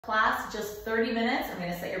class, just 30 minutes. I'm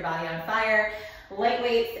gonna set your body on fire. Light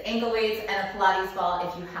weights, ankle weights, and a Pilates ball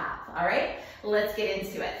if you have, all right? Let's get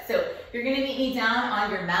into it. So you're gonna meet me down on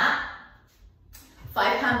your mat.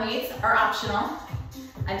 5-pound weights are optional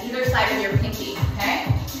on either side of your pinky,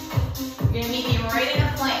 okay? You're gonna meet me right in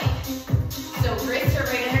a plank. So wrists are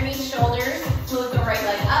right underneath shoulders, float the right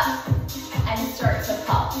leg up, and start to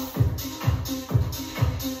pulse.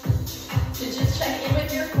 So just check in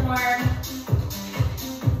with your form.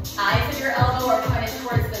 Eyes of your elbow are pointed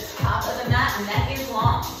towards the top of the mat, and neck is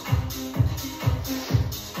long.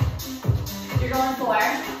 You're going for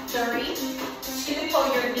 3, 2,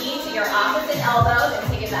 pull your knee to your opposite elbow, then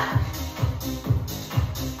take it back.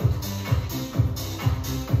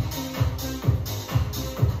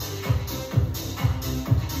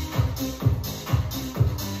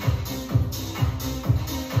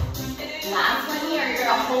 Last one here, you're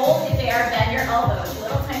gonna hold it there, bend your elbows,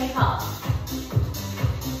 little tiny pulse.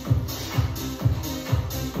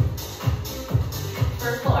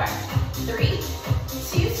 For 4, 3,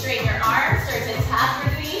 2, straighten your arms, start to tap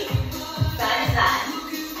your feet, side to side.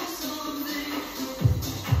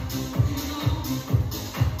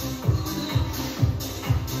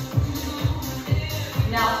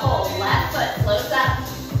 Now hold, left foot, close up.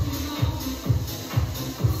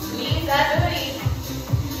 Squeeze that booty.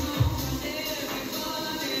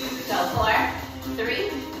 Go 4, 3,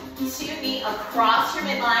 2, knee across your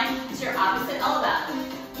midline to your opposite elbow.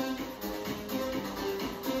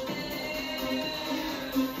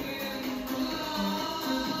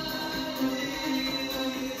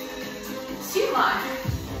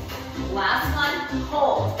 Last one,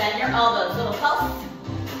 hold, bend your elbows, little pulse.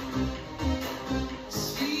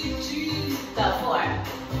 Go 4,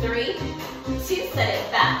 3, 2, set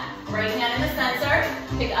it back. Right hand in the center,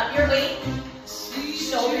 pick up your weight.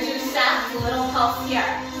 Shoulders are stacked, little pulse here.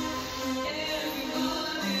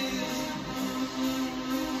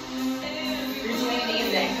 You're doing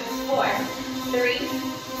amazing. 4, 3,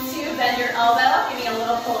 2, bend your elbow, give me a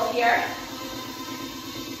little pull here.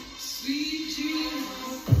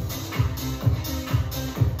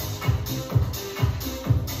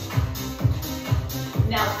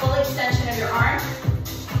 Now full extension of your arm,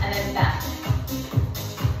 and then back.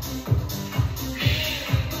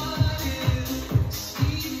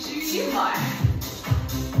 Two more.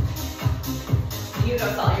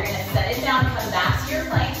 Beautiful. You're going to set it down, come back to your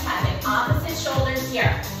plank, tapping opposite shoulders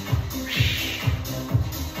here.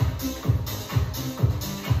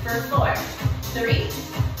 For 4, 3,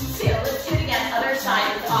 2. Let's do it again. Other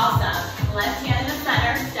side is awesome. Left hand in the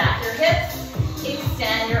center, stack your hips,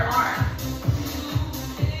 extend your arm.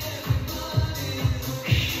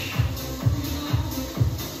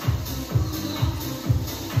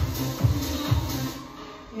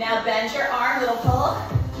 Now bend your arm, little pull.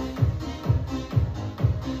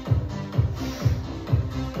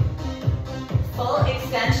 Full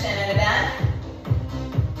extension and a bend.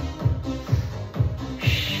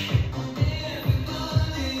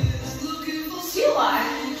 Two more.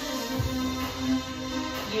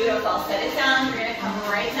 Beautiful. Set it down. You're going to come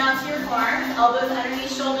right down to your forearms. Elbows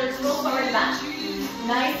underneath shoulders. Roll forward and back.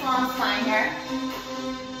 Nice long spine here.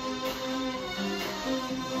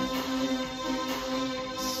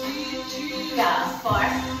 Go. 4,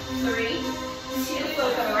 3, 2,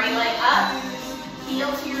 float the right leg up,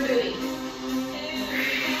 heel to your booty.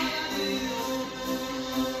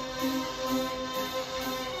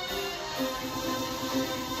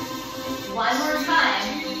 One more time.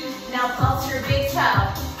 Now pulse your big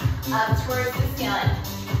toe up towards the ceiling.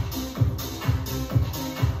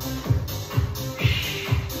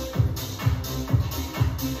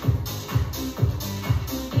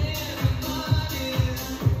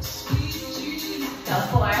 Go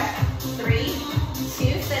 4, 3,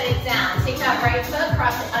 2, set it down. Take that right foot,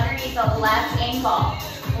 cross it underneath the left ankle.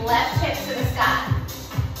 Left hip to the sky.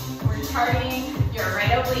 We're targeting your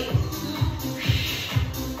right oblique.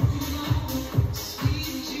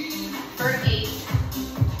 For 8,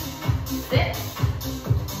 6,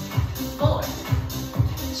 4,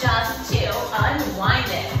 just 2. Unwind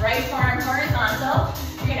it. Right forearm horizontal.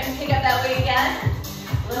 You're going to pick up that weight again.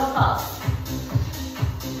 Little pulse.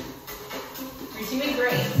 Doing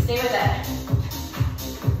great. Stay with it.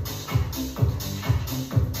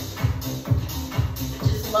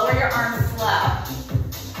 Just lower your arms slow.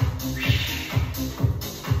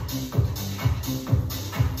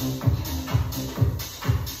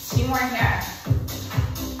 Two more here.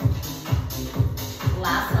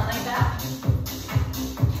 Last one like that.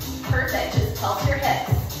 Perfect. Just pulse your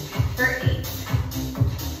hips. For 8,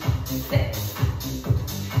 6,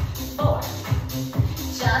 4.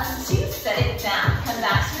 Just 2. Set it down. Come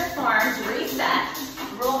back to your forearms.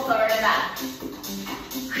 your back.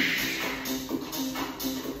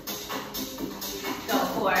 Go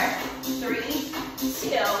 4, 3, 2.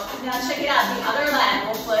 Now check it out, the other leg.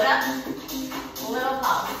 We'll float up, little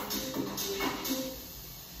pulse.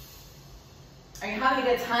 Are you having a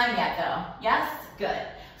good time yet though? Yes? Good.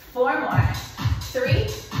 4 more. 3,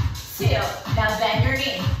 2. Now bend your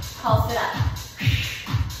knee. Pulse it up.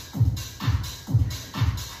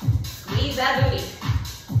 Squeeze that booty.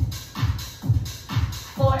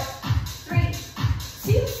 4, 3,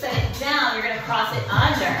 2. Set it down. You're going to cross it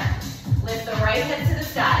under. Lift the right hip to the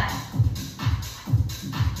sky.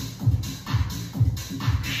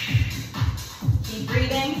 Keep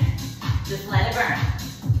breathing. Just let it burn.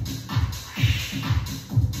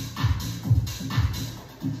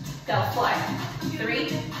 Go 4, 3,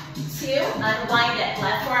 2. Unwind it.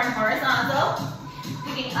 Left arm horizontal.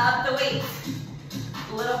 Picking up the weight.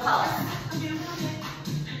 Little pulse.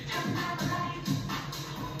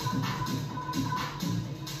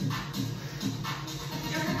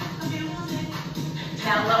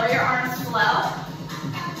 Now lower your arms slow.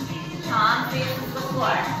 Palm faces the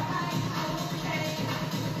floor.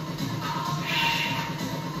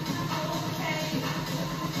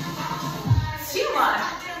 Two more.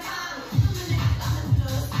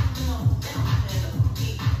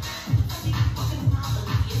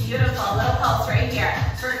 Beautiful, little pulse right here.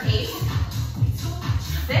 For 8,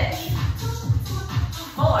 6,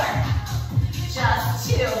 4, just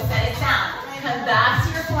 2. Set it down. Come back to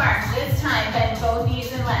your form. This time, bend both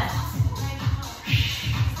knees and lift.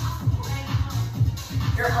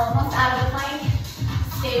 You're almost out of the plank.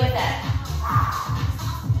 Stay with it.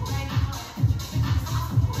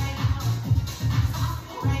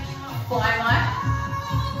 4 more.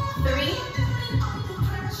 3,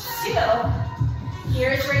 2.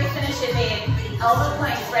 Here's where you finish it, babe. Elbow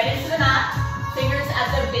points right into the mat. Fingers at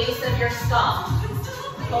the base of your skull.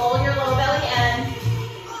 Pull your low belly in.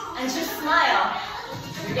 And just smile.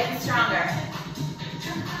 You're getting stronger.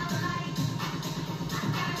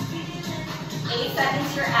 8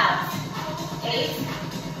 seconds, you're out. 8,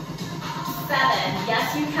 7,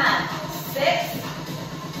 yes you can. 6,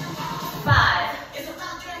 5,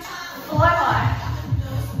 4 more.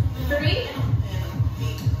 3,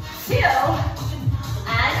 2,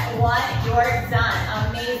 and 1. You're done.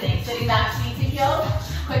 Amazing. Sitting back, feet to heels.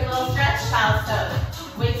 Quick little stretch, child's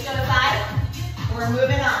pose. Weights go to 5. We're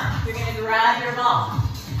moving on. You're going to grab your ball.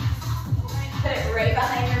 Put it right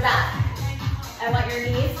behind your back. I want your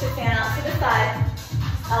knees to fan out to the side.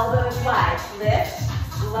 Elbows wide. Lift,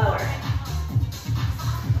 lower.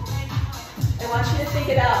 I want you to think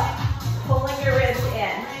about pulling your ribs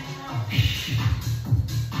in.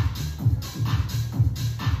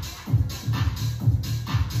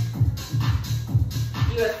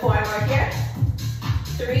 You have 4 more here.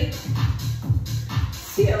 3,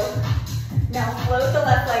 2. Now float the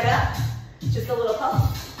left leg up. Just a little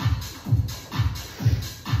pulse.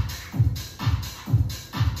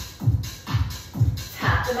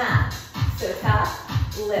 Tap the mat. So tap,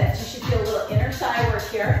 lift. You should feel a little inner thigh work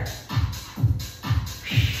here.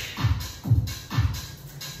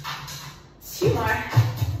 2 more.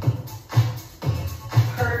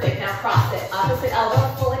 Perfect. Now cross it. Opposite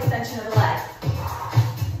elbow, full extension of the leg.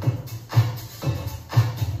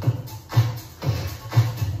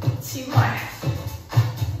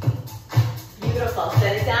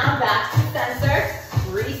 Set it down, back to center,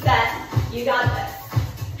 reset, you got this.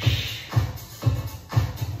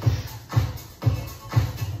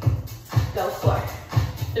 Go 4,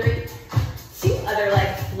 3, 2, other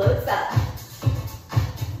leg floats up.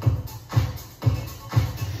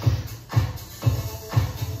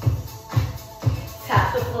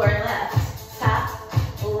 Tap the floor and lift, tap,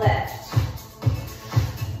 lift.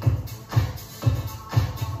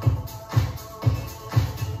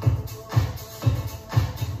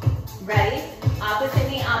 Ready? Opposite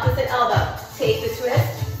knee, opposite elbow. Take the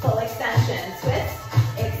twist, full extension. Twist,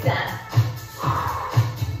 extend.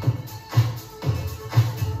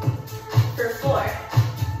 For 4,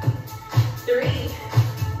 3,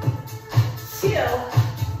 2.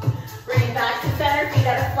 Bring it back to center, feet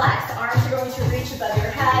at a flex. Arms are going to reach above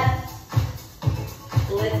your head.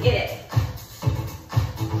 Let's get it.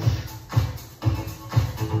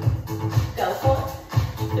 Go 4,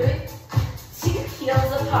 3, 2,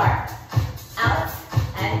 heels apart. Out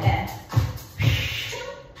and in.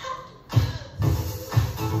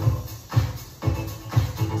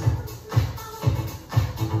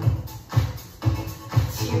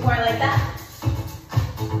 2 more like that.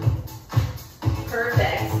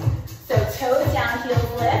 Perfect. So toes down,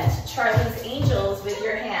 heels lift. Charlie's Angels with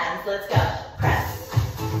your hands. Let's go. Press.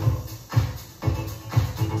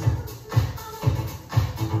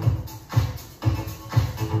 2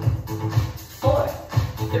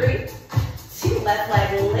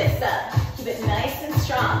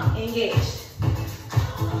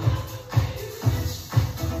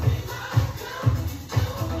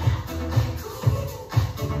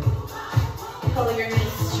 pull your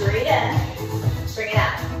knees straight in. Bring it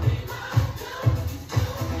out.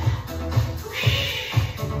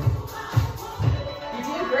 You're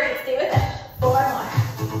doing great. Stay with it. 4 more.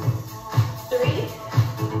 3,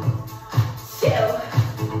 2.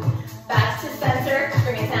 Back to center.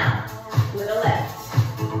 Bring it down. Little lift.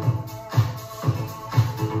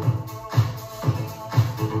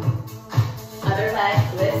 Other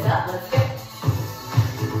leg lifts up. Let's go.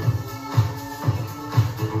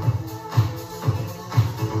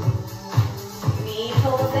 Knee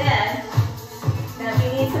pulls in. Now if you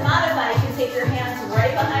need to modify, you can take your hands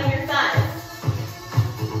right behind your thighs.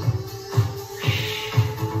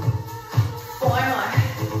 4 more.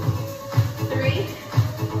 3,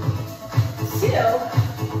 2.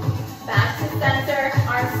 Back to center.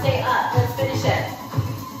 Arms stay up. Let's finish it.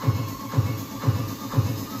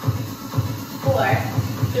 4,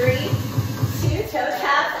 3, 2. Toe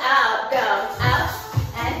taps out. Go. Out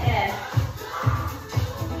and in.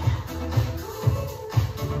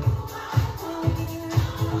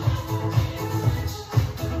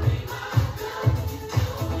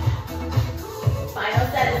 Final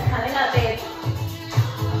set is coming up, babe.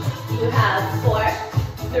 You have 4,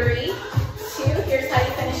 3, 2. Here's how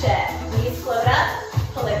you finish it. Knees float up.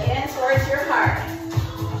 Pull it in towards your heart.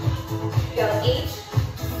 Go 8,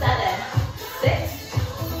 7, 6,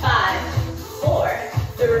 5, 4,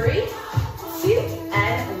 3, 2,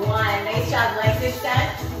 and 1. Nice job. Legs extend.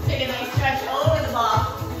 Take a nice stretch over the ball.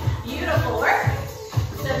 Beautiful work.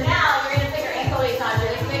 So now you're going to put your ankle weights on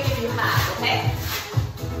really quick if you have, okay?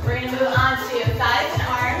 We're going to move on to thighs and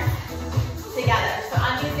arms together. So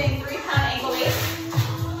I'm using 3-pound ankle weights.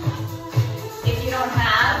 If you don't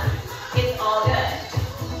have, it's all good.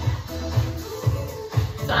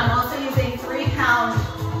 So I'm also using 3-pound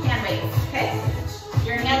hand weights, okay?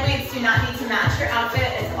 Your hand weights do not need to match your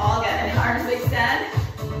outfit. It's all good. Arms extend.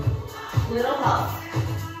 Little pulse.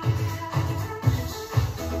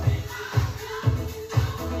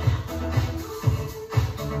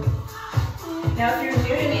 Now if you're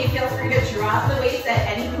new to me, feel free to drop the weights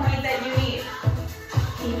at any point that you need.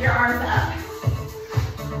 Keep your arms up.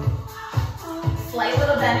 Slight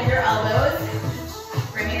little bend in your elbows.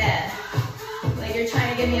 Bring it in. Like you're trying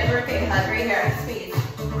to give me a birthday hug right here. Squeeze.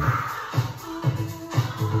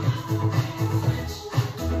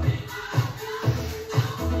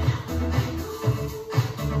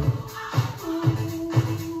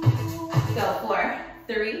 Go. 4,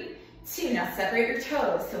 3, 2. Now separate your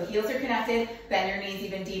toes. So heels are connected. Bend your knees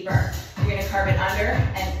even deeper. You're going to carve it under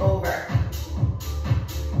and over.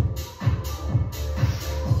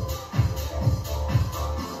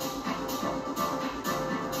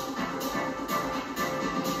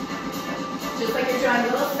 Just like you're drawing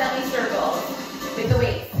little semicircles with the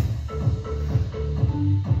weights.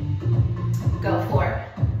 Go. 4,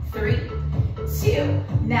 3, 2.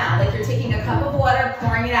 Now, like you're taking a cup of water,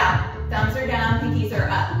 pouring it out. Thumbs are down, pinkies are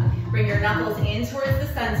up. Bring your knuckles in towards the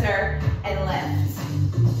center and lift.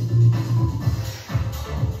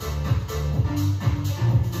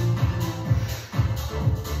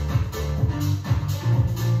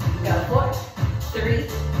 Go. 4, 3,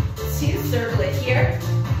 2. Circle it here.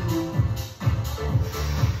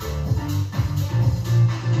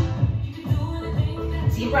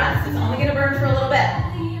 Deep breaths. It's only going to burn for a little bit.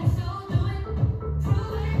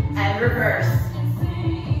 And reverse.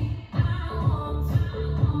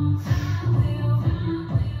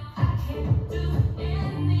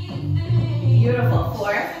 Beautiful.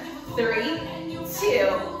 4, 3,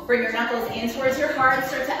 2. Bring your knuckles in towards your heart.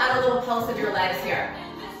 Start to add a little pulse of your legs here.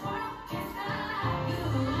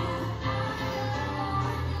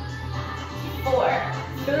 4,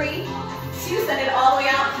 3, 2. Send it all the way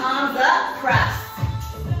out. Palms up. Press.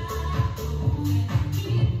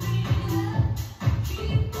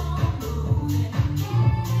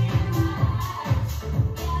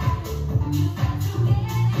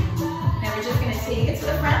 Now we're just going to take it to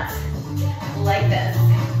the front like this.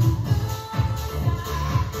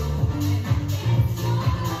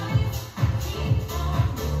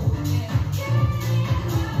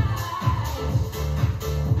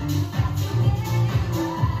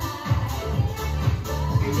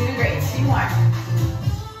 You're doing great. 2 more.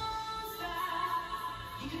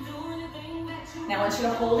 Now I want you to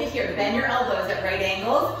hold it here. Bend your elbows at right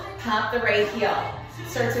angles. Pop the right heel.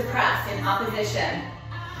 Start to press in opposition.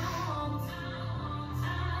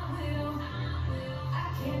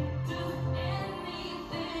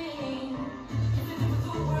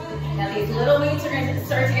 Now these little weights are going to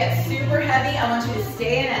start to get super heavy. I want you to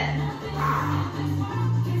stay in it.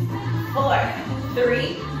 4,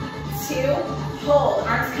 3, 2, hold.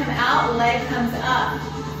 Arms come out, leg comes up.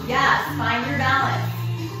 Yes, find your balance.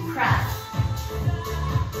 Press.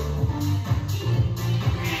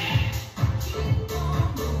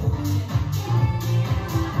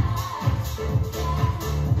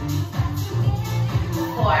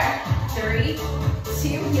 2,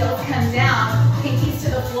 heels come down, pinkies to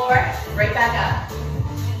the floor, right back up.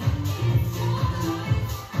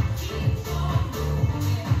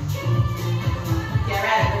 Get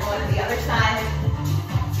ready, we're going to the other side.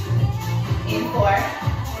 In 4,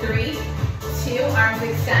 3, 2, arms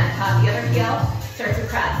extend, top the other heel, start to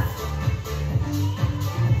press.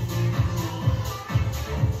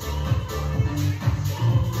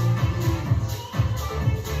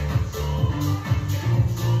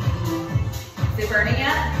 Is it burning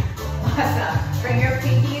yet? Awesome. Bring your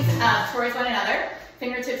pinkies towards one another,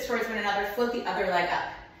 fingertips towards one another, float the other leg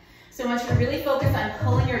up. So I want you to really focus on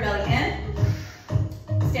pulling your belly in,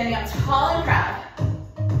 standing up tall and proud.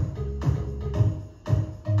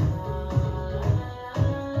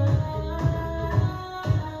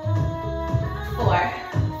 4,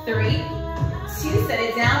 3, 2, set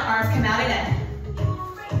it down, arms come out and in.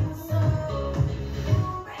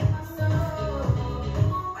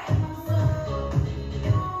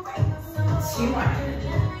 2 more.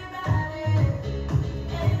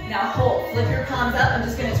 Now hold, flip your palms up. I'm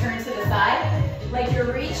just gonna turn to the side, like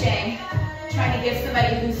you're reaching, trying to give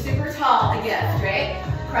somebody who's super tall a gift, right?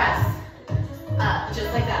 Press up,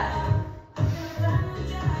 just like that.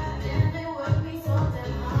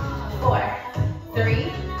 4,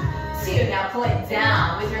 3, 2, now pull it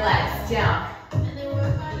down with your legs, down.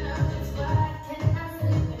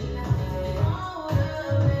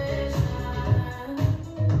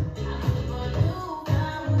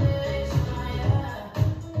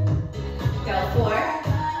 Go, 4,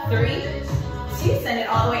 3, 2, send it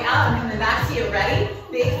all the way out. I'm coming back to you, ready?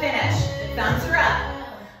 Big finish, thumbs are up,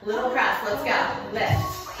 little press, let's go, lift.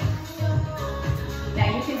 Now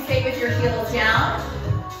you can stay with your heels down.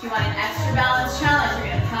 If you want an extra balance challenge,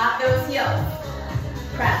 you're gonna pop those heels.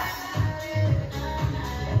 Press.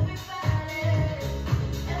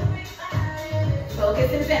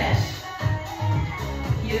 Focus and finish.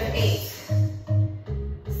 You have 8,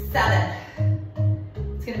 7.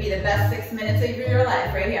 It's gonna be the best 6 minutes of your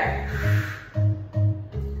life right here.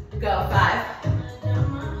 Go, 5,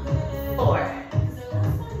 4,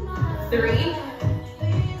 3,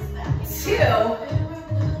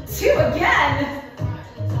 2 again.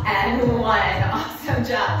 And 1, awesome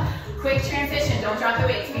job. Quick transition, don't drop the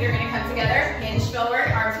weights. Feet are gonna come together, hinge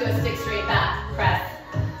forward, arms go stick straight back, press.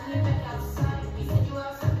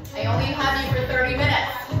 I only have you for 30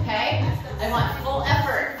 minutes, okay? I want full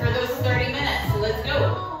effort for those 30 minutes, so let's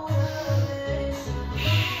go.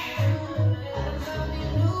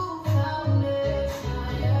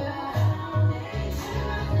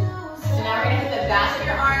 So now we're gonna hit the back of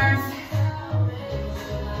your arms.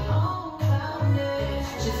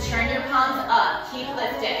 Turn your palms up, keep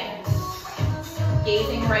lifting.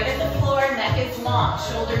 Gazing right at the floor, neck is long,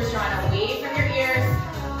 shoulders drawn away from your ears.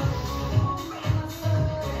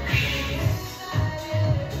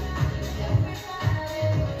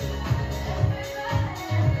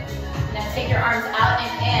 Now take your arms out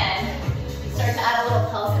and in. Start to add a little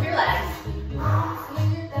pulse of your legs.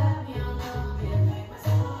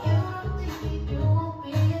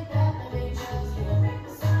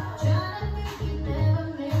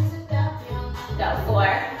 Go, 4,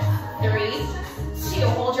 3, 2.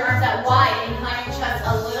 Hold your arms out wide. Incline your chest a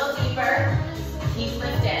little deeper. Keep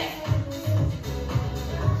lifting.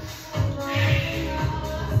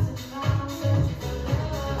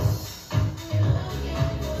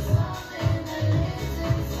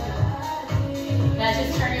 Now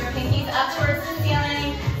just turn your pinkies up towards the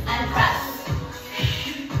ceiling and press.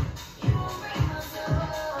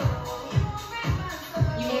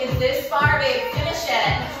 You needed this far, babe. Finish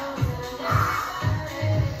it.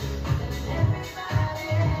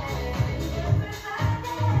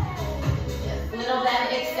 Little bend,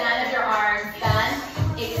 extend of your arms. Bend,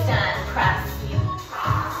 extend, press.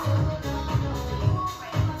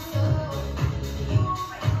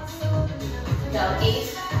 Go,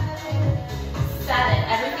 8, 7,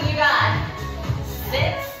 everything you got. 6,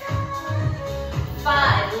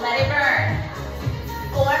 5, let it burn.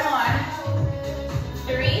 4 more.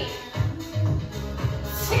 3,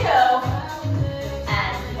 2,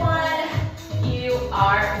 and 1. You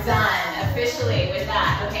are done officially with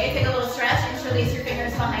that. Okay, take a little stretch. Release your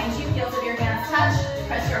fingers behind you. Heels of your hands touch.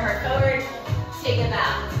 Press your heart forward. Take it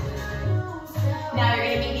back. Now you're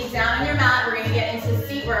going to meet me down on your mat. We're going to get into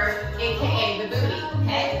seat work, aka the booty.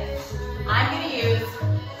 Okay? I'm going to use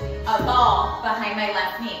a ball behind my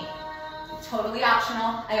left knee. Totally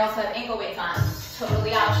optional. I also have ankle weights on.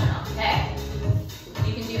 Totally optional. Okay?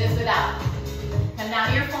 You can do this without. Come down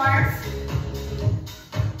to your forearms.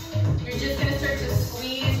 You're just going to start to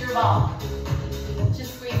squeeze your ball.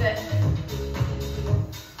 Just squeeze it.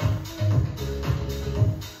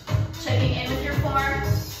 Checking in with your form.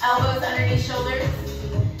 shoulders,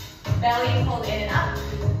 belly pulled in and up.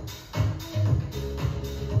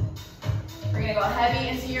 We're gonna go heavy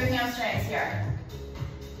into your hamstrings here.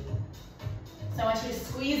 So I want you to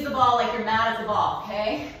squeeze the ball like you're mad at the ball,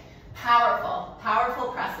 okay? Powerful, powerful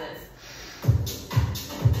presses.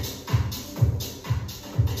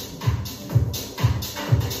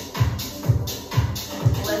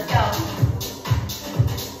 Let's go.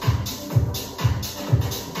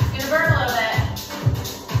 It's gonna burn a little bit.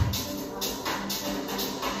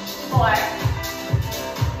 4,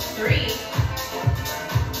 3,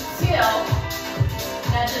 2.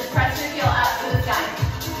 Now just press your heel up to the sky.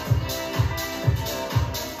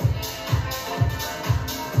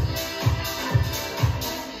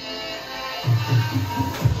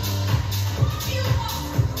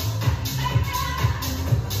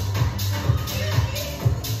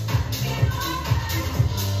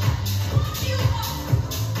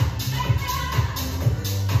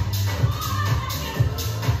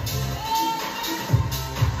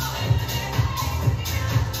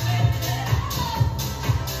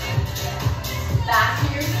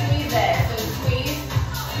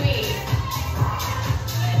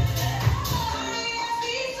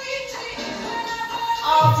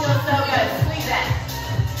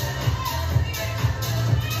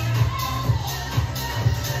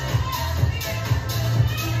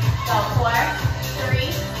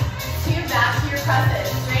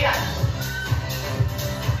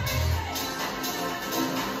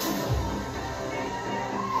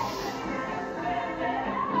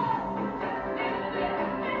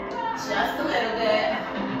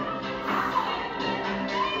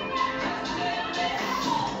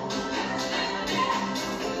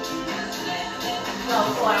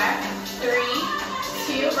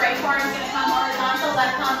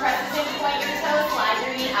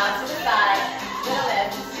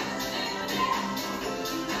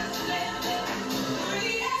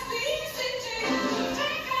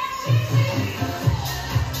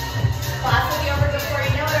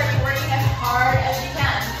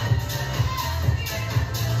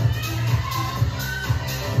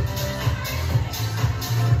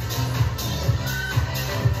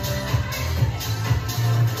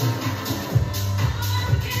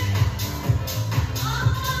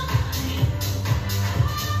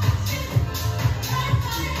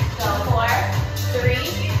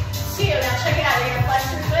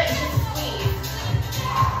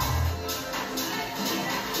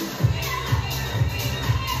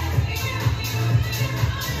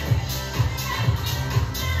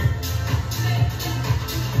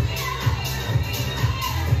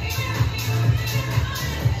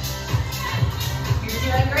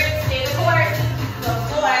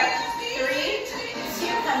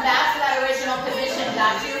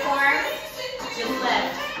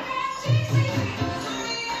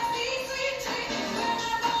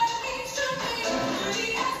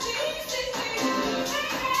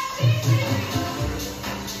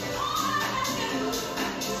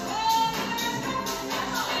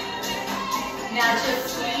 Now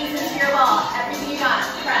just squeeze into your ball. Everything you got,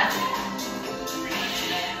 press.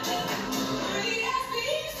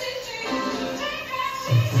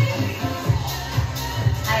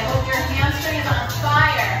 I hope your hamstring is on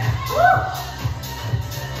fire. Woo!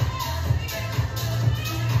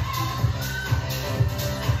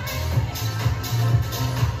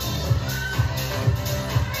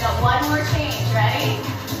 Got one more change, ready?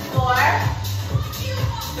 4,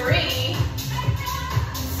 3,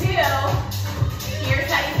 2. Here's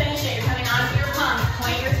how you finish it. You're coming onto your palms,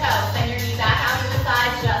 point your toes, send your knee back out to the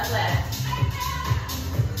side, just lift.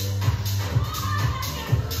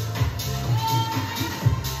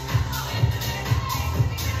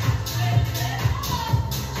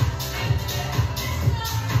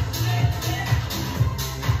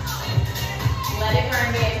 Let it burn,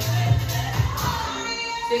 babe.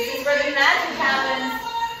 This is where the magic happens.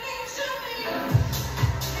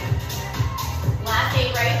 Last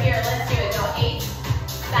 8 right here. Let's do it. Go 8,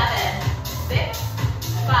 7, 6,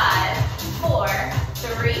 5, 4,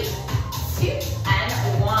 3, 2, and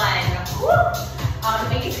 1. Woo!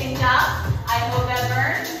 Amazing job. I hope that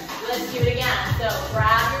burned. Let's do it again. So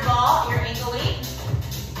grab your ball, your ankle weight.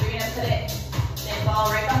 You're going to put it, the ball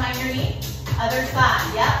right behind your knee. Other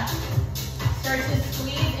side, yep. Start to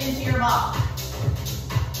squeeze into your ball.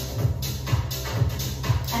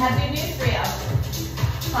 I have good news for you.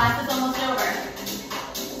 Class is almost over.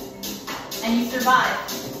 And you survived.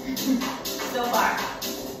 So far.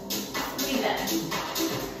 Squeeze it.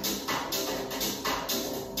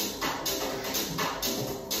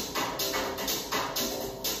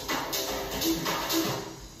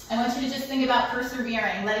 I want you to just think about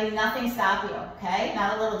persevering, letting nothing stop you, okay?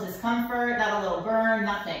 Not a little discomfort, not a little burn,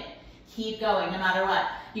 nothing. Keep going no matter what.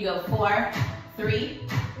 You go 4, 3,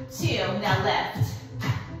 2, now lift.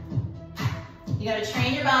 You gotta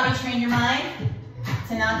train your body, train your mind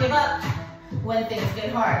to not give up when things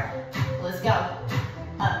get hard. Let's go.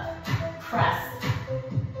 Up, press.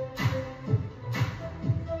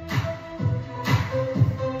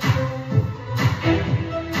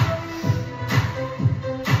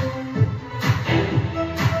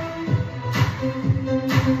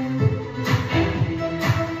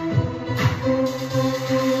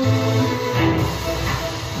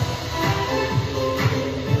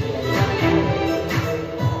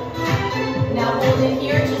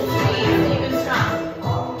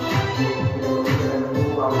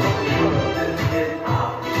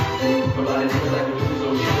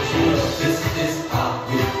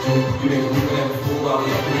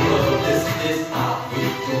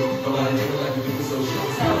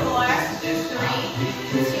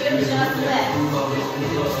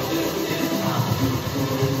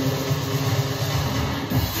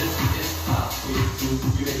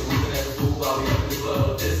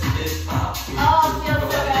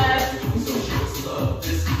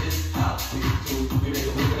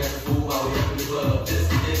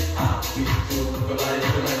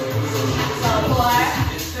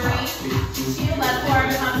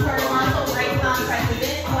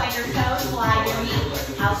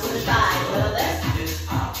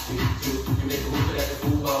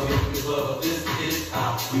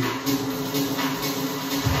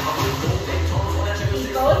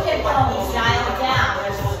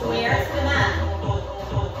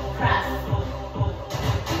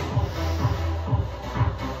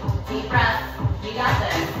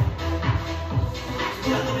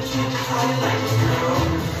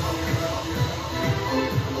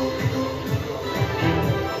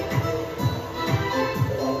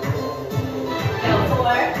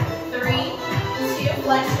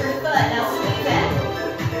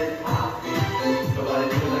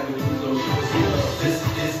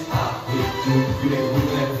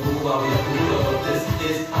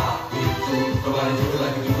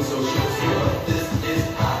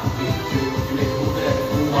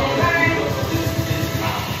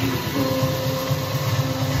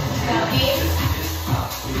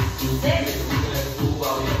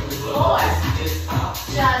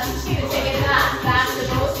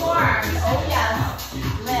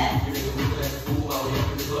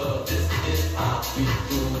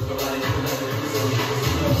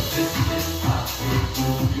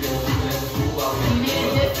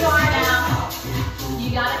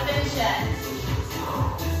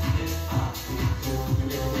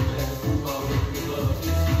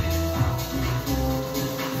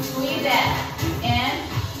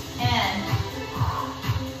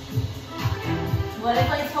 What if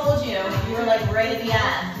I told you you were like right at the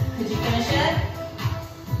end? Could you finish it?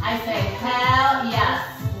 I say, hell yes.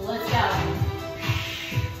 Let's go.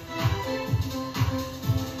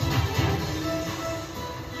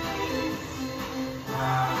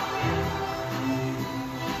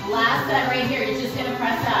 Last set right here. You're just gonna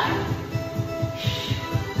press up.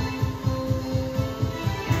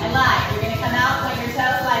 I lied. You're gonna come out, point your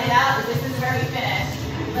toes, slide it out. This is where we finish.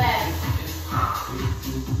 Lift.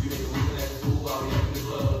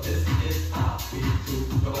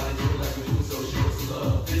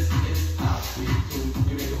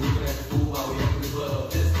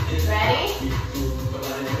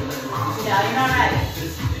 No, you're not ready.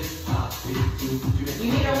 You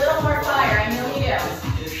need a little more fire, I know you do.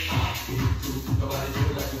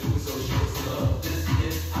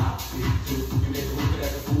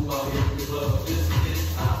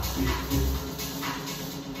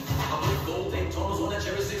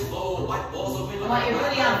 I want your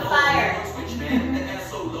booty on fire.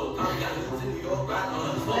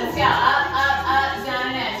 Let's go, up, up, up, down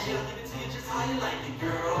an inch.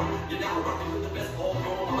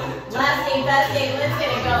 Last 8, best 8, let's get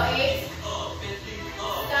it, go 8,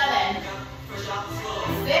 7,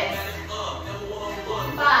 6,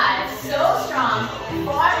 5, so strong,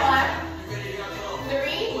 4 more,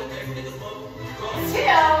 3, 2,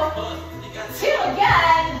 2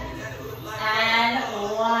 again, and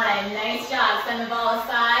 1. Nice job, send the ball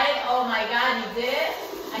aside. Oh my God, you did it.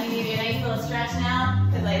 I can give you a nice little stretch now,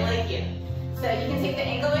 because I like you. So you can take the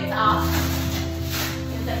ankle weights off,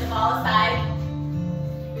 you can set the ball aside.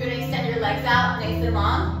 You're going to extend your legs out nice and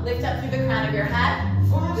long. Lift up through the crown of your head.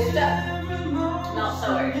 Lift up. Melt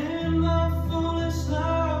forward. You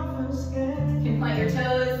can point your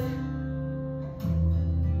toes.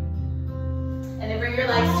 And then bring your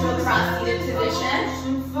legs to a cross-seated position.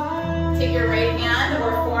 Take your right hand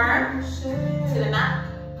or forearm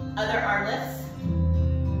Other arm lifts.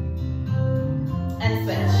 And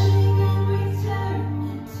switch.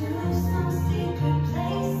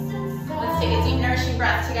 Let's take a deep nourishing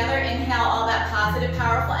breath together. Inhale all that positive,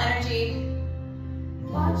 powerful energy.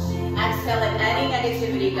 Exhale, let any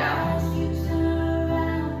negativity go.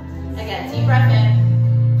 Again, deep breath in.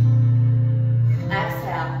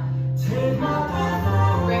 Exhale.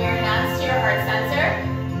 Bring your hands to your heart center.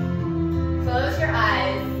 Close your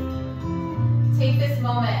eyes. Take this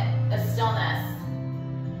moment of stillness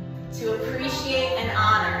to appreciate and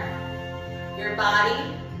honor your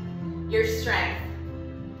body, your strength,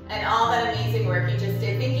 and all that amazing work you just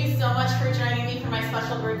did. Thank you so much for joining me for my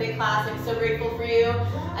special birthday class. I'm so grateful for you.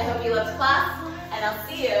 I hope you loved class, and I'll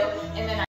see you in the next